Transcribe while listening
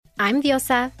I'm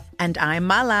Diosa. And I'm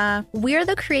Mala. We're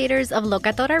the creators of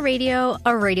Locatora Radio, a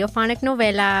radiophonic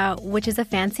novela, which is a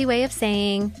fancy way of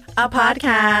saying a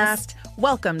podcast.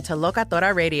 Welcome to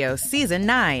Locatora Radio Season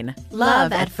 9.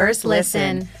 Love at First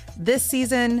Listen. This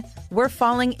season, we're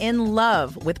falling in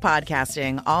love with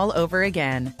podcasting all over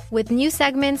again. With new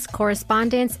segments,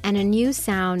 correspondence, and a new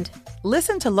sound.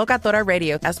 Listen to Locatora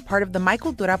Radio as part of the My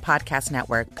Cultura Podcast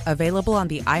Network, available on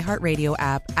the iHeartRadio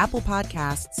app, Apple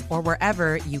Podcasts, or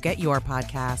wherever you get your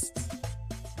podcasts.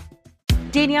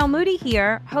 Danielle Moody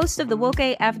here, host of the Woke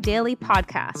AF Daily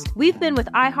podcast. We've been with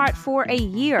iHeart for a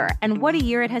year, and what a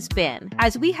year it has been.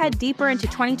 As we head deeper into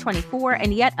 2024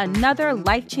 and yet another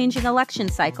life-changing election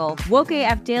cycle, Woke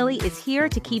AF Daily is here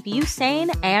to keep you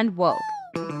sane and woke.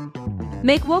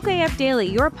 Make Woke AF Daily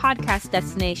your podcast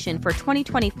destination for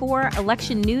 2024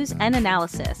 election news and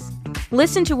analysis.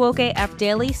 Listen to Woke AF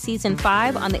Daily Season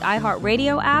 5 on the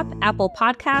iHeartRadio app, Apple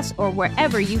Podcasts, or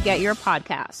wherever you get your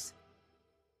podcasts.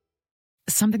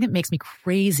 Something that makes me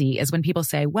crazy is when people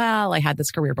say, well, I had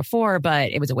this career before,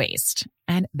 but it was a waste.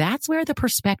 And that's where the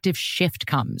perspective shift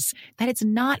comes, that it's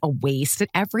not a waste, that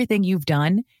everything you've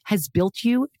done has built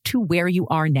you to where you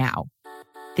are now.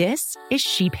 This is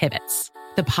She Pivots,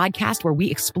 the podcast where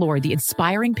we explore the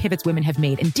inspiring pivots women have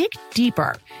made and dig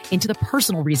deeper into the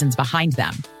personal reasons behind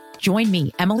them. Join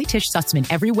me, Emily Tish Sussman,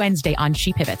 every Wednesday on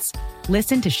She Pivots.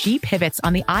 Listen to She Pivots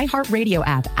on the iHeartRadio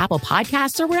app, Apple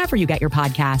Podcasts, or wherever you get your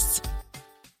podcasts.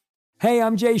 Hey,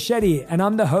 I'm Jay Shetty, and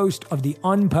I'm the host of the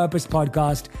On Purpose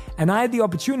podcast, and I had the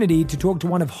opportunity to talk to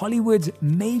one of Hollywood's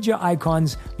major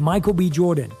icons, Michael B.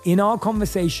 Jordan. In our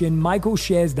conversation, Michael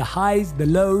shares the highs, the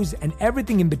lows, and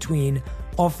everything in between,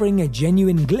 offering a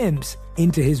genuine glimpse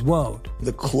into his world.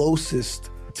 The closest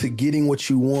to getting what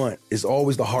you want is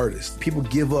always the hardest. People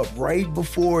give up right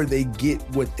before they get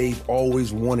what they've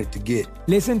always wanted to get.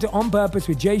 Listen to On Purpose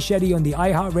with Jay Shetty on the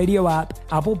iHeartRadio app,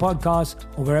 Apple Podcasts,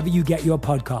 or wherever you get your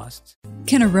podcasts.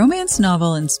 Can a romance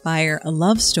novel inspire a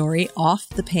love story off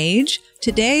the page?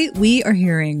 Today, we are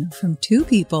hearing from two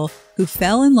people who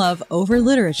fell in love over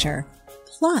literature.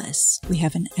 Plus, we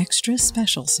have an extra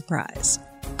special surprise.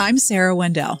 I'm Sarah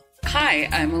Wendell. Hi,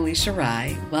 I'm Alicia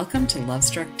Rai. Welcome to Love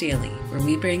Struck Daily, where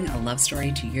we bring a love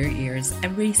story to your ears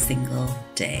every single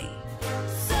day.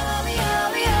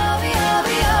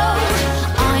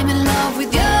 I'm in love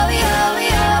with you.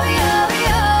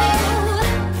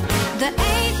 There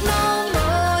ain't no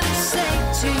more to say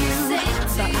to you,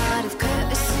 but out of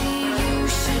courtesy you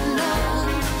should know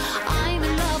I'm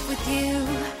in love with you.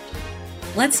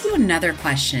 Let's do another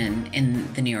question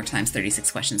in the New York Times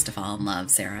 36 Questions to Fall in Love,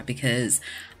 Sarah, because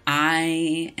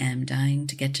I am dying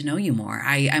to get to know you more.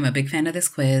 I'm a big fan of this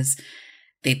quiz.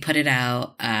 They put it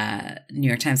out, New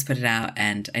York Times put it out,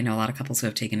 and I know a lot of couples who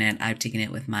have taken it. I've taken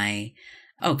it with my,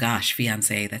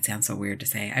 fiance. That sounds so weird to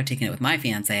say. I've taken it with my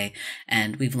fiance,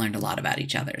 and we've learned a lot about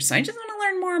each other. So I just want to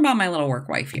learn more about my little work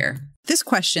wife here. This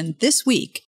question this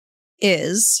week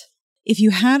is, if you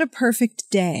had a perfect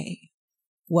day,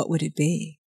 what would it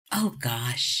be? Oh,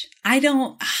 gosh.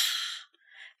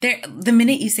 The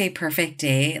minute you say perfect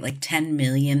day, like 10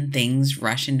 million things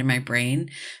rush into my brain.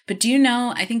 But do you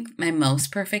know, I think my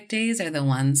most perfect days are the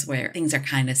ones where things are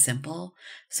kind of simple.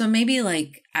 So maybe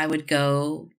like I would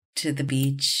go to the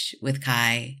beach with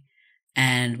Kai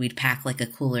and we'd pack like a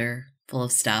cooler full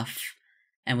of stuff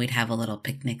and we'd have a little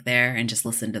picnic there and just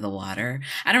listen to the water.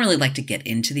 I don't really like to get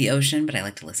into the ocean, but I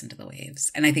like to listen to the waves.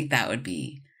 And I think that would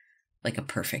be like a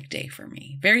perfect day for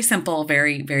me. Very simple,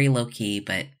 very, very low key,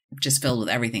 but just filled with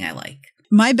everything I like.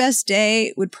 My best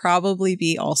day would probably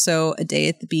be also a day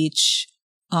at the beach.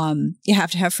 You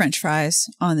have to have French fries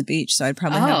on the beach, so I'd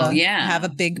probably have a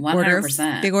big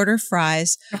 100%. order of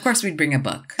fries. Of course, we'd bring a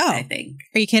book. I think.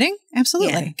 Are you kidding?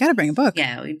 Absolutely, Yeah. Got to bring a book.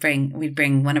 Yeah, we'd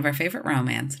bring one of our favorite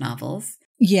romance novels.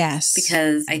 Yes,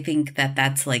 because I think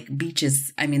that's like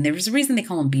beaches. I mean, there's a reason they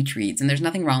call them beach reads, and there's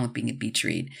nothing wrong with being a beach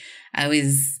read. I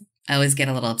always get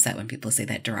a little upset when people say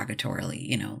that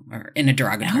derogatorily, or in a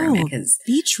derogatory way, because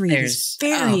beach read is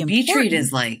very important. Beach read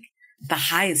is like the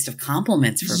highest of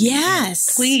compliments for me.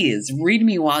 Yes. Please read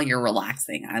me while you're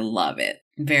relaxing. I love it.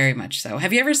 Very much so.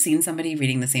 Have you ever seen somebody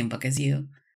reading the same book as you?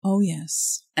 Oh,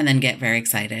 yes. And then get very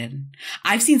excited?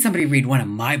 I've seen somebody read one of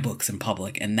my books in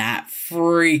public, and that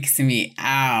freaks me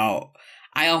out.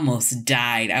 I almost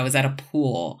died. I was at a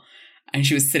pool. And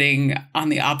she was sitting on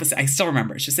the opposite, I still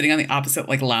remember, she was sitting on the opposite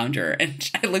like lounger. And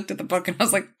I looked at the book and I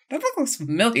was like, that book looks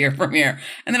familiar from here.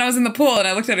 And then I was in the pool and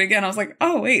I looked at it again. I was like,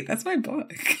 oh, wait, that's my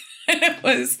book. And it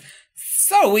was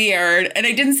so weird. And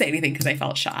I didn't say anything because I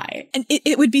felt shy. And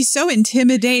it would be so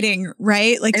intimidating,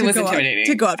 right? Like it was intimidating.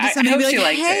 To go up to somebody and be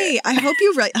like, hey, it. I hope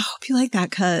you like that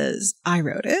because I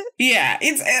wrote it. Yeah.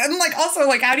 And like, also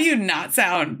like, how do you not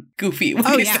sound goofy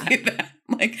when you say that?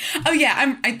 Like, oh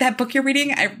yeah, that book you're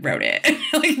reading, I wrote it.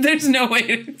 Like, there's no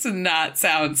way to not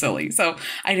sound silly. So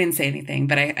I didn't say anything,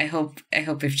 but I hope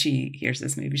if she hears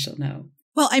this, maybe she'll know.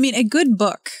 Well, I mean, a good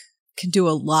book can do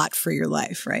a lot for your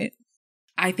life, right?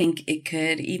 I think it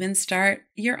could even start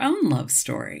your own love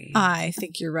story. I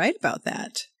think you're right about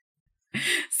that.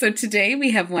 So today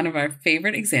we have one of our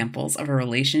favorite examples of a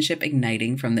relationship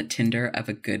igniting from the tinder of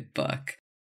a good book.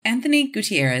 Anthony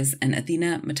Gutierrez and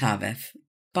Athena Matavev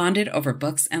bonded over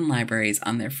books and libraries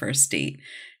on their first date,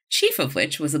 chief of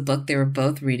which was a book they were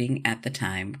both reading at the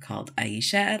time called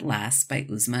Aisha at Last by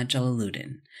Uzma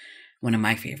Jalaluddin, one of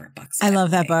my favorite books. I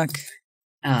love that book.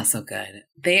 Oh, so good.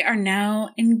 They are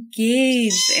now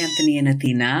engaged, Anthony and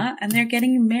Athena, and they're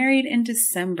getting married in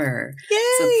December. Yay!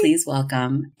 So please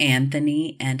welcome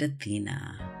Anthony and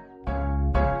Athena.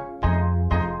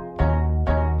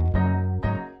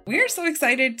 We're so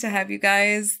excited to have you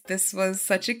guys. This was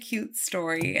such a cute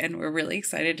story, and we're really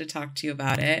excited to talk to you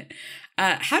about it.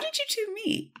 How did you two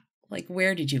meet? Like,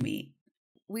 where did you meet?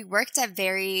 We worked at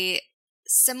very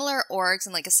similar orgs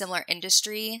in like a similar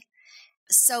industry.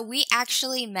 So we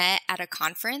actually met at a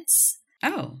conference.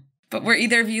 Oh, but were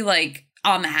either of you like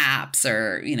on the apps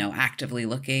or, you know, actively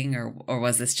looking, or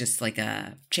was this just like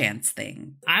a chance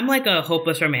thing? I'm like a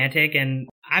hopeless romantic, and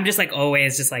I'm just like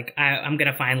always just like, I'm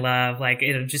going to find love. Like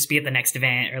it'll just be at the next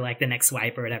event or like the next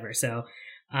swipe or whatever. So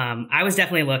I was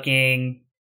definitely looking.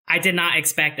 I did not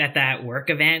expect at that work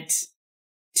event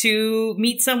to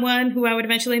meet someone who I would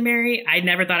eventually marry. I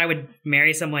never thought I would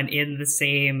marry someone in the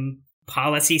same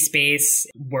policy space,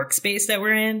 workspace that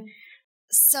we're in.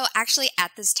 So actually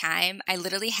at this time, I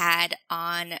literally had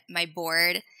on my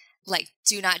board, like,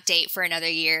 do not date for another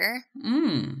year.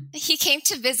 He came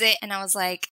to visit and I was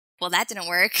like, well, that didn't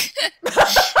work.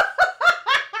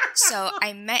 So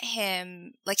I met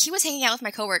him, like he was hanging out with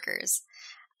my coworkers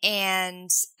and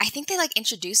I think they like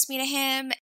introduced me to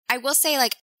him. I will say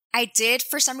like I did,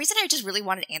 for some reason, I just really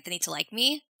wanted Anthony to like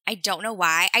me. I don't know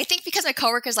why. I think because my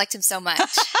coworkers liked him so much.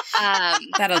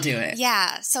 That'll do it.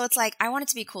 Yeah. So it's like, I wanted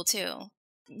to be cool too.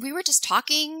 We were just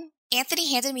talking.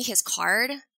 Anthony handed me his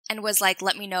card and was like,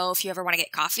 let me know if you ever want to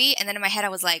get coffee. And then in my head, I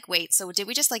was like, wait, so did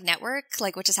we just like network?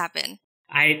 Like what just happened?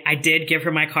 I did give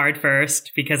her my card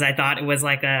first because I thought it was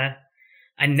like a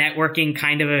networking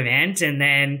kind of event. And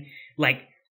then like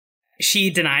she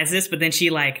denies this, but then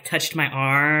she like touched my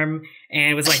arm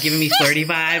and was like giving me flirty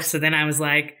vibes. So then I was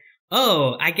like,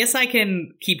 oh, I guess I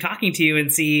can keep talking to you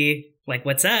and see like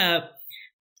what's up.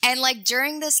 And like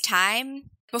during this time,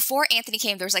 before Anthony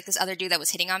came, there was like this other dude that was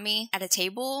hitting on me at a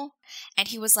table. And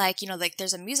he was like, you know, like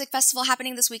there's a music festival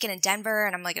happening this weekend in Denver.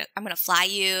 And I'm like, I'm going to fly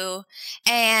you.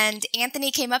 And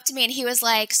Anthony came up to me and he was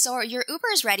like, so your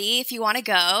Uber's ready if you want to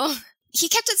go. He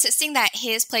kept insisting that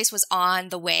his place was on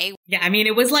the way. Yeah, I mean,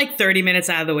 it was like 30 minutes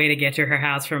out of the way to get to her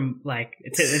house from like,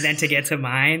 then to get to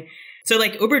mine. So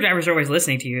like Uber drivers are always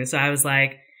listening to you. So I was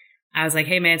like,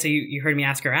 hey man, so you heard me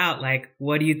ask her out. Like,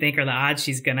 what do you think are the odds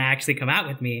she's going to actually come out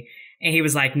with me? And he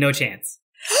was like, no chance.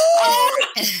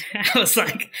 I was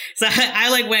like, so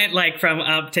I like went like from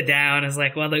up to down. I was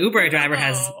like, well, the Uber driver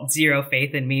has zero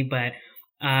faith in me, but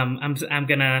I'm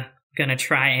gonna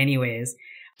try anyways.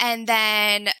 And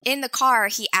then in the car,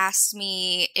 he asked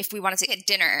me if we wanted to get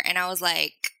dinner. And I was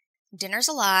like, dinner's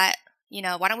a lot. You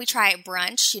know, why don't we try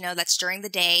brunch? You know, that's during the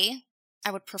day.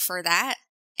 I would prefer that.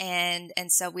 And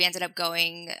so we ended up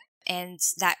going, and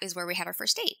that is where we had our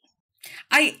first date.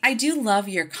 I do love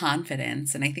your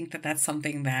confidence. And I think that that's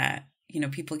something that, you know,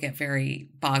 people get very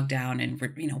bogged down in,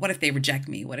 you know, what if they reject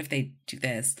me? What if they do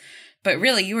this? But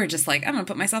really, you were just like, I'm going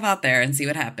to put myself out there and see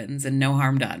what happens and no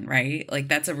harm done, right? Like,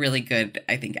 that's a really good,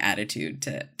 I think, attitude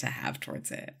to have towards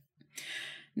it.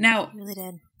 Now, I really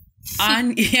did.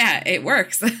 Yeah, it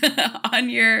works. On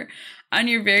your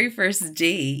very first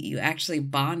date, you actually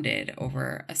bonded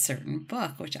over a certain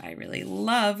book, which I really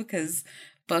love because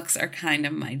books are kind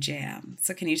of my jam.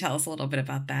 So can you tell us a little bit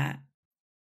about that?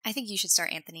 I think you should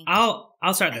start, Anthony. I'll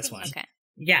start this one. Okay.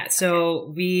 Yeah,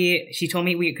 so she told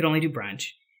me we could only do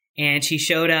brunch, and she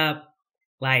showed up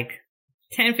like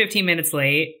 10, 15 minutes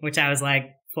late, which I was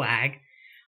like, flag.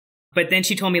 But then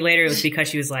she told me later it was because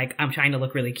she was like, I'm trying to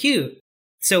look really cute.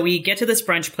 So we get to this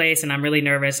brunch place and I'm really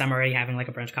nervous. I'm already having like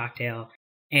a brunch cocktail.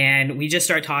 And we just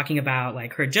start talking about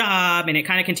like her job, and it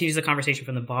kind of continues the conversation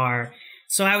from the bar.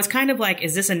 So I was kind of like,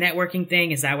 is this a networking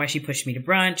thing? Is that why she pushed me to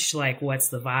brunch? Like, what's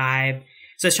the vibe?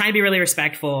 So I was trying to be really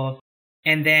respectful.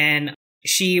 And then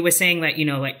she was saying that, you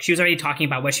know, like she was already talking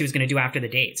about what she was going to do after the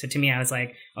date. So to me, I was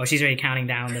like, oh, she's already counting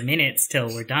down the minutes till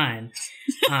we're done.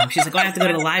 She's like, oh, I have to go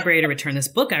to the library to return this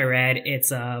book I read.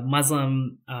 It's a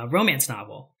Muslim romance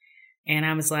novel. And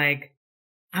I was like,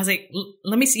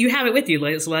 let me see. You have it with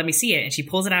you. So let me see it. And she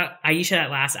pulls it out, Aisha at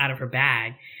last, out of her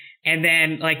bag. And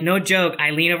then, like, no joke,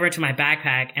 I lean over into my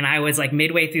backpack and I was like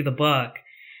midway through the book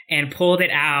and pulled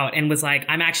it out and was like,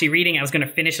 I'm actually reading. I was going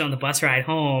to finish it on the bus ride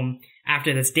home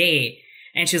after this date.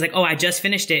 And she was like, oh, I just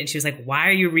finished it. And she was like, why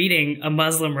are you reading a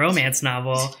Muslim romance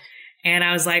novel? And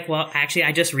I was like, well, actually,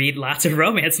 I just read lots of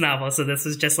romance novels. So this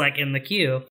is just like in the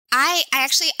queue.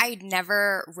 I'd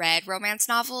never read romance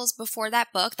novels before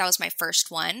that book. That was my first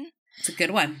one. It's a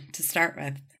good one to start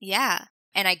with. Yeah.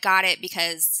 And I got it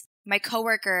because my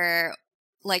coworker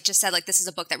like just said like, this is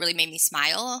a book that really made me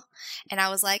smile. And I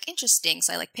was like, interesting.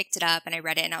 So I like picked it up and I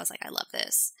read it and I was like, I love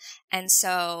this. And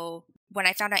so when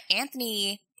I found out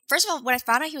Anthony, first of all, when I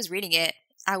found out he was reading it,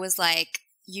 I was like,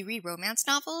 you read romance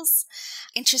novels?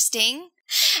 Interesting.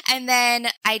 And then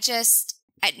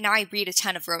now I read a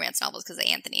ton of romance novels because of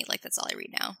Anthony. Like, that's all I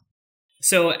read now.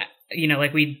 So, you know,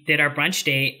 like we did our brunch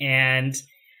date and,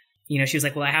 you know, she was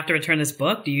like, well, I have to return this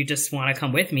book. Do you just want to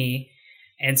come with me?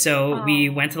 And so we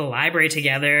went to the library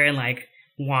together and like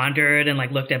wandered and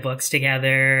like looked at books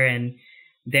together. And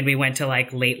then we went to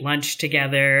like late lunch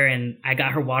together and I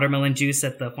got her watermelon juice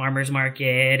at the farmer's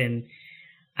market. And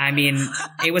I mean,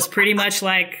 it was pretty much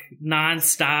like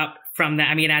nonstop from that.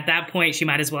 I mean, at that point, she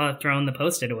might as well have thrown the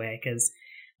Post-it away because,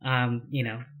 you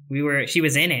know, she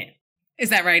was in it.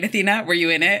 Is that right, Athena? Were you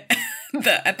in it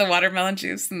at the watermelon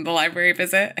juice and the library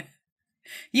visit?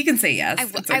 You can say yes.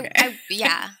 It's okay.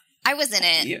 Yeah, I was in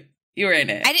it. You were in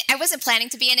it. I wasn't planning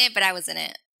to be in it, but I was in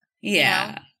it. Yeah.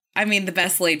 You know? I mean, the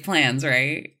best laid plans,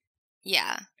 right?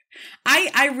 Yeah. I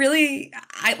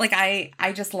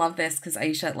just love this because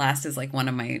Aisha at Last is like one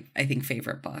of my, I think,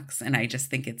 favorite books. And I just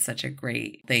think it's such a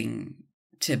great thing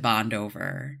to bond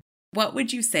over. What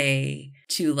would you say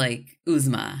to like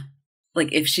Uzma?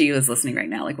 Like if she was listening right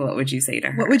now, like what would you say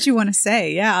to her? What would you want to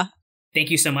say? Yeah. Thank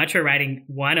you so much for writing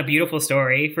a beautiful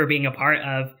story, for being a part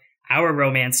of our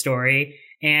romance story.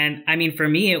 And I mean, for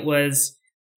me, it was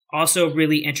also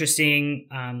really interesting.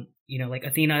 You know, like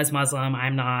Athena is Muslim.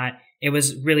 I'm not. It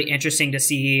was really interesting to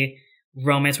see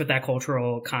romance with that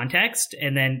cultural context.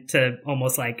 And then to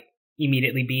almost like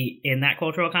immediately be in that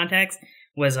cultural context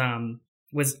was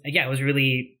it was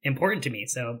really important to me.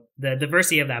 So the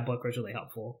diversity of that book was really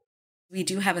helpful. We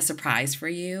do have a surprise for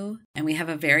you, and we have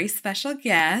a very special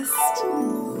guest.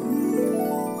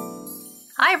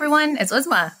 Hi, everyone. It's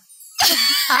Uzma.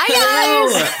 Hi,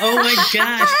 guys. Oh, my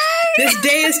gosh. Hi. This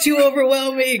day is too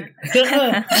overwhelming.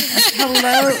 Hello,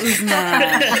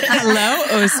 Uzma. Hello,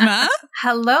 Uzma.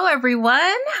 Hello, everyone.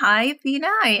 Hi, Athena.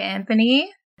 Hi, Anthony.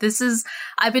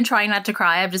 I've been trying not to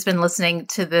cry. I've just been listening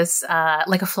to this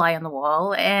like a fly on the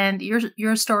wall. And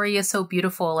your story is so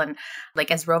beautiful. And like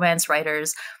as romance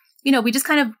writers, you know, we just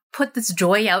kind of put this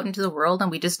joy out into the world and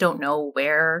we just don't know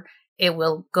where it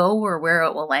will go or where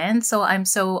it will land. So I'm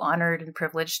so honored and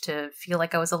privileged to feel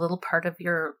like I was a little part of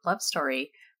your love story.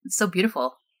 It's so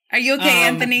beautiful. Are you okay,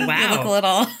 Anthony? Wow. You look a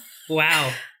little.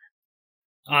 Wow.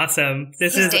 Awesome. I'm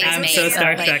so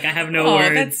starstruck. I have no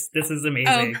words. This is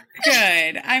amazing. Oh,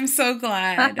 good. I'm so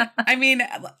glad. I mean,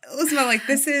 Uzma, like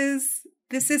this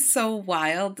is so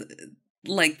wild.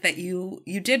 Like that you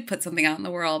did put something out in the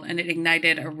world and it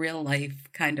ignited a real life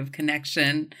kind of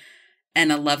connection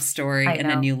and a love story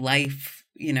and a new life,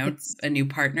 you know, a new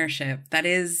partnership. That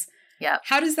is, yeah.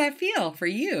 How does that feel for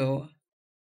you?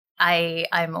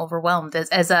 I'm overwhelmed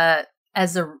as a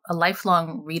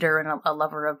lifelong reader and a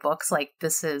lover of books. Like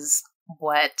this is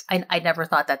what I never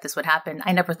thought that this would happen.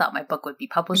 I never thought my book would be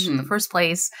published in the first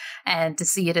place, and to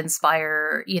see it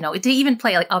inspire, you know, to even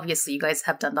play, like obviously you guys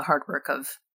have done the hard work of,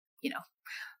 you know,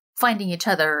 finding each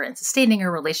other and sustaining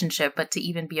a relationship, but to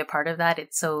even be a part of that,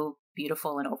 it's so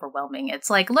beautiful and overwhelming. It's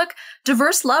like, look,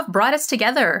 diverse love brought us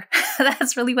together.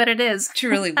 That's really what it is.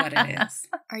 Truly what it is.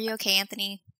 Are you okay,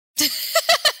 Anthony?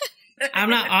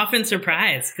 I'm not often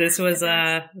surprised. This was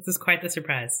quite the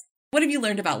surprise. What have you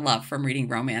learned about love from reading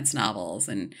romance novels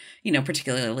and, you know,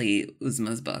 particularly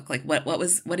Uzma's book? Like what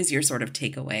is your sort of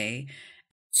takeaway?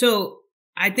 So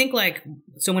I think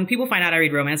so when people find out I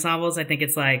read romance novels, I think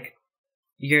it's like,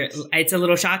 it's a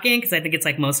little shocking because I think it's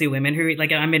like mostly women who read,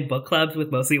 like I'm in book clubs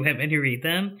with mostly women who read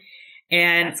them.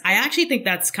 And I actually think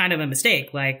that's kind of a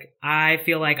mistake. Like I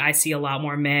feel like I see a lot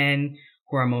more men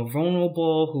who are more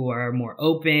vulnerable, who are more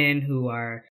open, who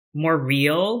are more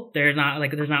real. There's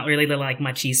not really the like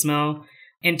machismo.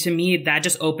 And to me, that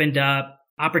just opened up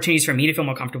opportunities for me to feel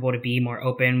more comfortable, to be more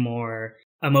open, more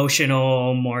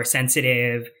emotional, more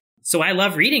sensitive. So I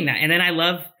love reading that. And then I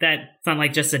love that it's not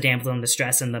like just a damsel in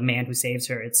distress and the man who saves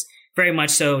her. It's very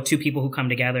much so two people who come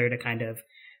together to kind of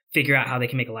figure out how they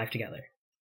can make a life together.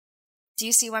 Do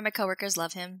you see why my coworkers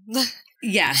love him?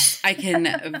 Yes, I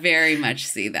can very much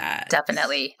see that.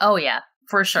 Definitely. Oh, yeah,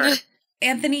 for sure.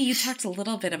 Anthony, you talked a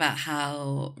little bit about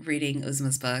how reading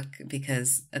Uzma's book,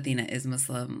 because Athena is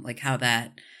Muslim, like how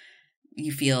that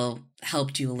you feel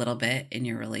helped you a little bit in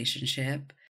your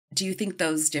relationship. Do you think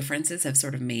those differences have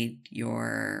sort of made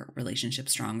your relationship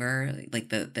stronger, like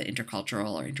the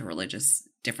intercultural or interreligious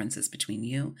differences between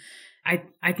you?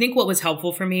 I think what was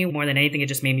helpful for me more than anything, it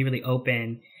just made me really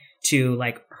open to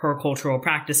like her cultural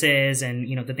practices and,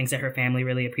 you know, the things that her family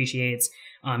really appreciates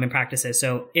and practices.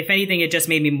 So if anything, it just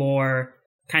made me more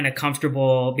kind of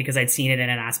comfortable because I'd seen it in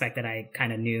an aspect that I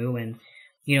kind of knew. And,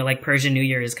 you know, like Persian New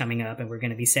Year is coming up and we're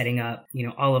going to be setting up, you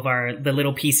know, all of the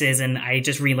little pieces, and I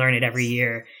just relearn it every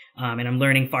year. And I'm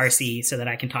learning Farsi so that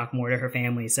I can talk more to her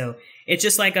family. So it's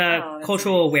just like a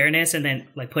cultural awareness and then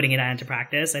like putting it out into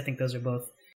practice. I think those are both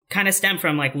kind of stem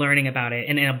from like learning about it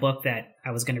and in a book that I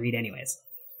was going to read anyways.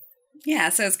 Yeah,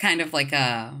 so it's kind of like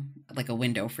a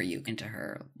window for you into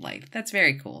her life. That's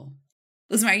very cool.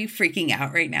 Uzma, are you freaking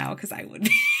out right now? Because I would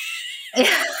be.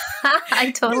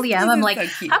 I totally am. I'm like,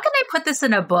 so how can I put this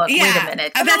in a book? Yeah, wait a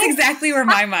minute. That's exactly where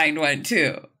my mind went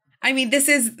too. I mean, this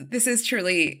is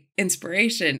truly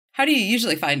inspiration. How do you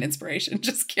usually find inspiration?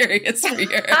 Just curious for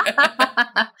your...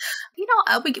 You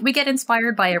know, we get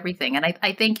inspired by everything. And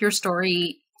I think your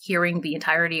story, hearing the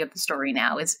entirety of the story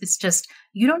now, it's just,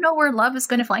 you don't know where love is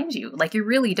going to find you. Like, you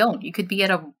really don't. You could be at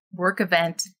a work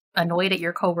event, annoyed at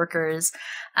your coworkers,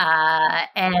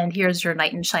 and here's your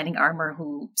knight in shining armor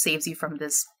who saves you from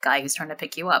this guy who's trying to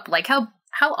pick you up. Like, how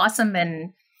awesome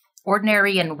and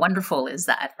ordinary and wonderful is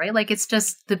that, right? Like, it's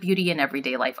just the beauty in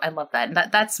everyday life. I love that.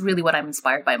 And that's really what I'm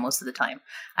inspired by most of the time.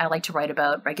 I like to write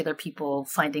about regular people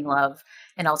finding love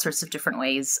in all sorts of different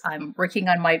ways. I'm working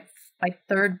on my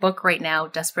third book right now,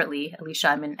 desperately. Alicia,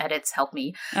 I'm in edits. Help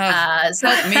me.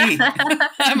 Help me.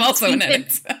 I'm also in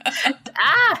edits.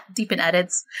 Deep in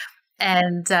edits.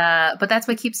 And, but that's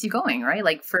what keeps you going, right?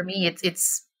 Like, for me,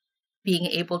 it's being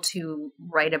able to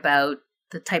write about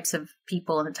the types of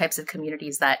people and the types of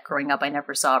communities that growing up I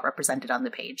never saw represented on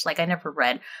the page. Like, I never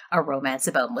read a romance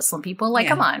about Muslim people. Like,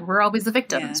 come on, we're always the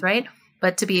victims, right?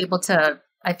 But to be able to,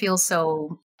 I feel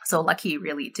so lucky,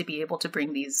 really, to be able to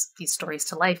bring these stories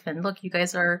to life. And look, you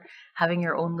guys are having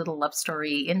your own little love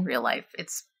story in real life.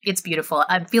 It's beautiful.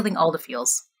 I'm feeling all the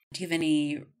feels. Do you have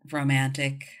any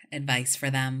romantic advice for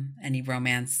them? Any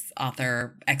romance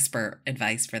author expert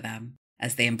advice for them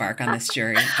as they embark on this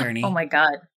journey? Oh my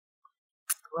God.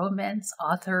 Romance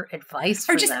author advice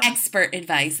for them. Or just them. Expert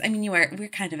advice. I mean, we're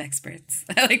kind of experts.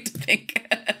 I like to think.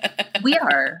 We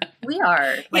are.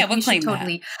 Like, yeah, we'll claim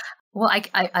totally. That. Well,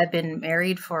 I've been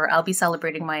married I'll be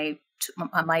celebrating my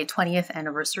 20th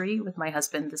anniversary with my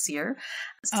husband this year.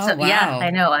 Oh, wow. Yeah,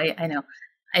 I know.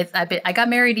 I got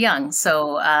married young.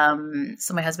 So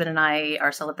my husband and I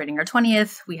are celebrating our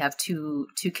 20th. We have two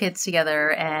kids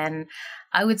together. And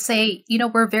I would say, you know,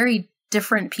 we're very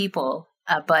different people.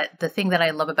 But the thing that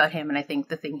I love about him, and I think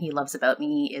the thing he loves about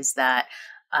me, is that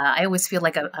I always feel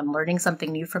like I'm learning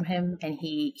something new from him, and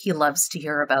he loves to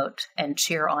hear about and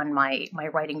cheer on my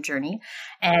writing journey.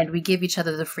 And we give each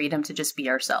other the freedom to just be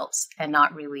ourselves and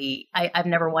not really, I've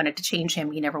never wanted to change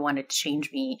him. He never wanted to change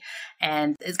me.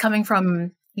 And it's coming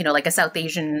from, you know, like a South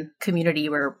Asian community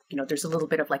where, you know, there's a little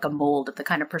bit of like a mold of the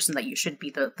kind of person that you should be,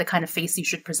 the kind of face you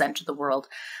should present to the world.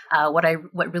 What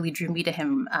really drew me to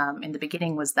him in the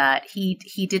beginning was that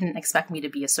he didn't expect me to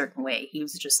be a certain way. He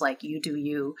was just like, you do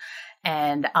you,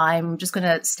 and I'm just going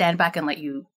to stand back and let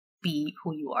you be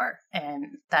who you are.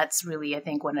 And that's really, I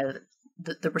think, one of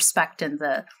the respect and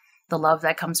the love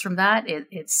that comes from that.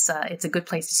 It's a good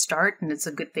place to start, and it's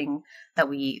a good thing that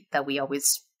we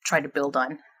always try to build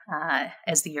on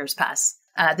as the years pass.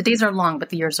 The days are long, but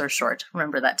the years are short.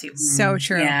 Remember that too. So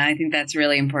true. Yeah, I think that's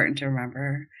really important to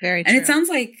remember. Very true. And it sounds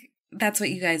like that's what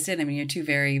you guys did. I mean, you're two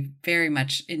very, very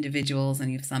much individuals,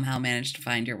 and you've somehow managed to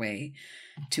find your way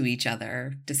to each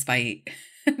other despite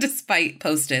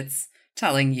Post-its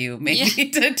telling you maybe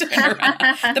to turn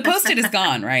around. The Post-it is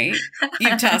gone, right?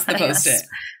 You tossed the Post-it.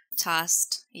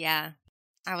 Tossed, yeah.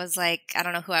 I was like, I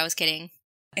don't know who I was kidding.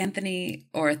 Anthony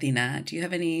or Athena, do you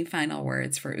have any final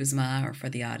words for Uzma or for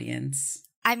the audience?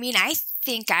 I mean, I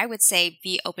think I would say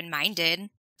be open-minded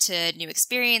to new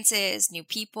experiences, new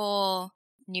people,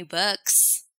 new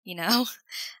books, you know?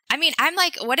 I mean, I'm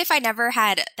like, what if I never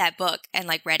had that book and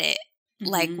like read it?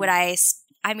 Mm-hmm. Like, would I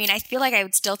I mean, I feel like I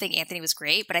would still think Anthony was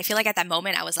great, but I feel like at that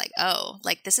moment I was like, oh,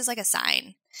 like this is like a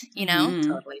sign, you know?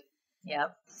 Totally.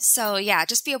 Yep. So yeah,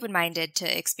 just be open-minded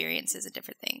to experiences and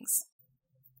different things.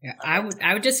 Yeah,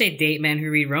 I would just say date men who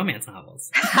read romance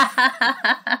novels.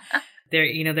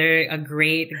 They're a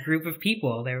great group of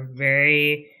people. They're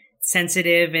very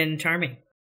sensitive and charming.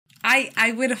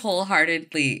 I would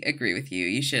wholeheartedly agree with you.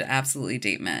 You should absolutely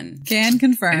date men. Can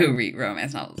confirm. Who read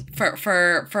romance novels. For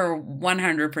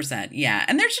 100%. Yeah.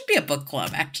 And there should be a book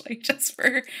club, actually, just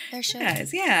for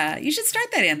guys. Yeah. You should start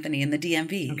that, Anthony, in the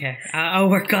DMV. Okay. I'll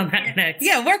work on that next.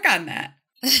 Yeah, work on that.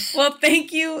 Well,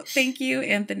 thank you. Thank you,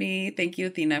 Anthony. Thank you,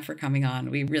 Athena, for coming on.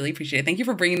 We really appreciate it. Thank you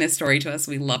for bringing this story to us.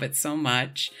 We love it so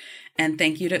much. And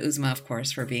thank you to Uzma, of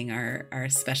course, for being our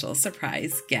special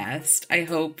surprise guest. I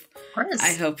hope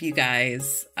you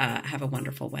guys have a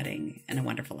wonderful wedding and a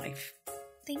wonderful life.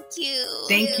 Thank you.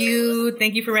 Thank you.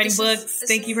 Thank you for writing books.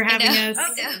 Thank you for having us.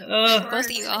 Both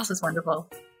of you all. This was wonderful.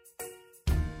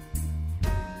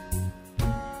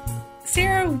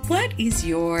 Sarah, what is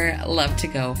your love to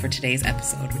go for today's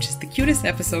episode, which is the cutest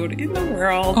episode in the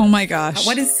world? Oh my gosh.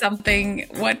 What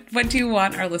do you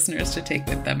want our listeners to take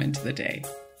with them into the day?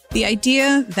 The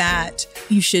idea that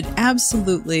you should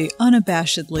absolutely,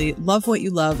 unabashedly love what you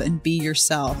love and be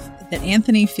yourself. That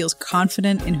Anthony feels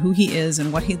confident in who he is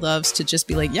and what he loves to just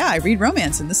be like, yeah, I read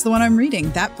romance and this is the one I'm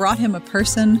reading. That brought him a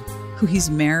person who he's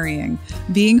marrying.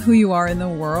 Being who you are in the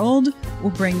world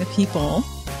will bring the people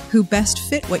who best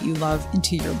fit what you love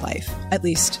into your life. At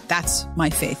least that's my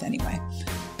faith anyway.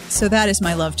 So that is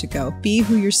my love to go. Be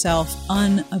who yourself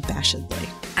unabashedly.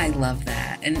 I love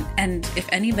that. And if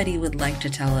anybody would like to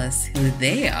tell us who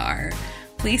they are,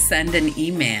 please send an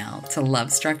email to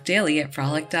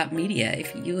lovestruckdaily@frolic.media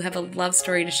if you have a love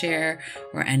story to share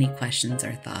or any questions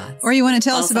or thoughts. Or you want to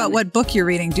tell us about what book you're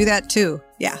reading, do that too.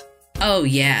 Yeah. Oh,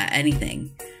 yeah,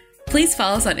 anything. Please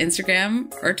follow us on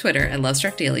Instagram or Twitter at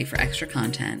lovestruckdaily for extra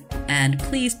content. And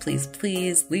please, please,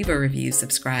 please leave a review,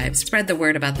 subscribe, spread the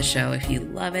word about the show. If you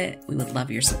love it, we would love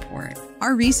your support.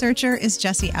 Our researcher is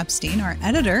Jesse Epstein. Our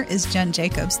editor is Jen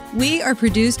Jacobs. We are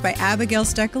produced by Abigail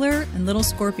Steckler and Little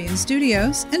Scorpion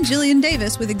Studios and Jillian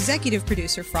Davis with executive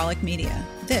producer Frolic Media.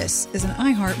 This is an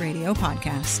iHeartRadio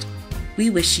podcast. We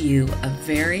wish you a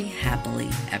very happily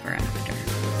ever after.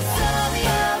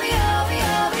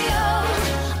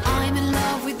 I'm in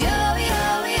love with you.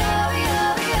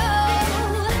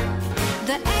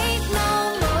 There ain't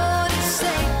no more to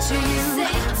say to you,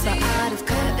 but out of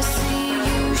courtesy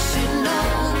you should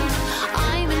know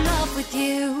I'm in love with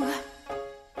you.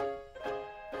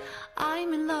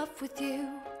 I'm in love with you.